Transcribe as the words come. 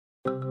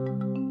Quality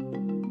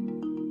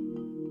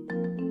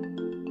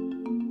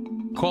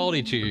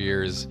to your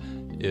years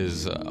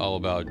is all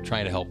about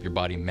trying to help your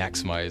body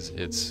maximize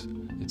its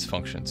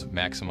functions,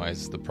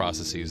 maximize the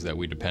processes that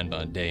we depend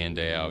on day in,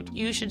 day out.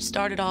 You should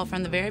start it all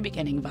from the very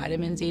beginning.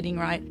 Vitamins, eating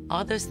right,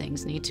 all those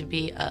things need to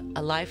be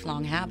a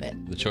lifelong habit.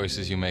 The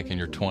choices you make in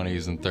your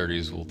 20s and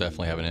 30s will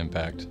definitely have an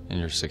impact in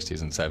your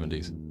 60s and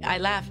 70s. I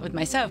laugh with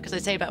myself because I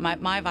say about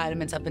my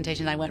vitamin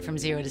supplementation, I went from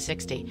 0 to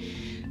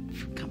 60,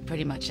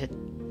 pretty much at 40.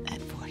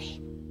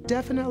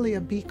 Definitely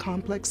a B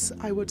complex,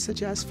 I would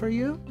suggest for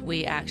you.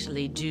 We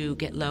actually do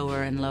get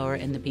lower and lower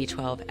in the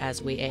B12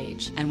 as we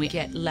age, and we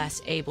get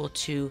less able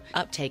to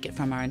uptake it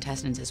from our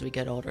intestines as we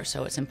get older,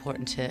 so it's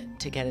important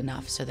to get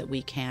enough so that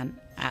we can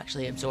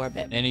actually absorb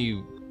it.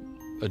 Any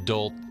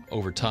adult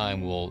over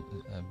time will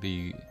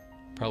be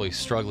probably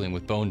struggling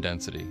with bone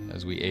density.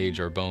 As we age,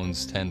 our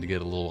bones tend to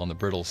get a little on the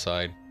brittle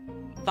side.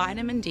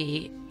 Vitamin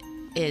D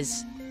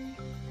is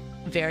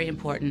very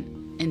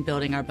important in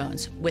building our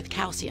bones with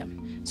calcium.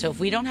 So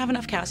if we don't have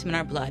enough calcium in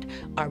our blood,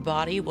 our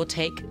body will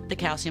take the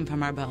calcium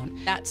from our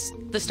bone. That's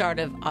the start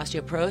of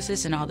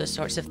osteoporosis and all those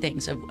sorts of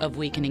things of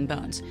weakening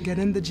bones. Get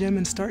in the gym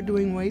and start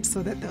doing weights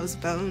so that those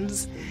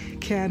bones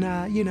can,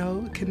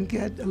 can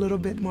get a little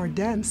bit more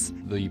dense.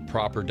 The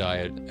proper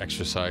diet,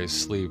 exercise,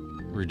 sleep,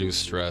 reduce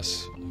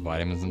stress,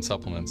 vitamins and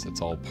supplements,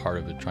 it's all part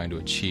of it, trying to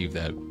achieve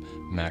that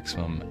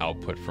maximum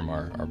output from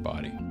our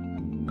body.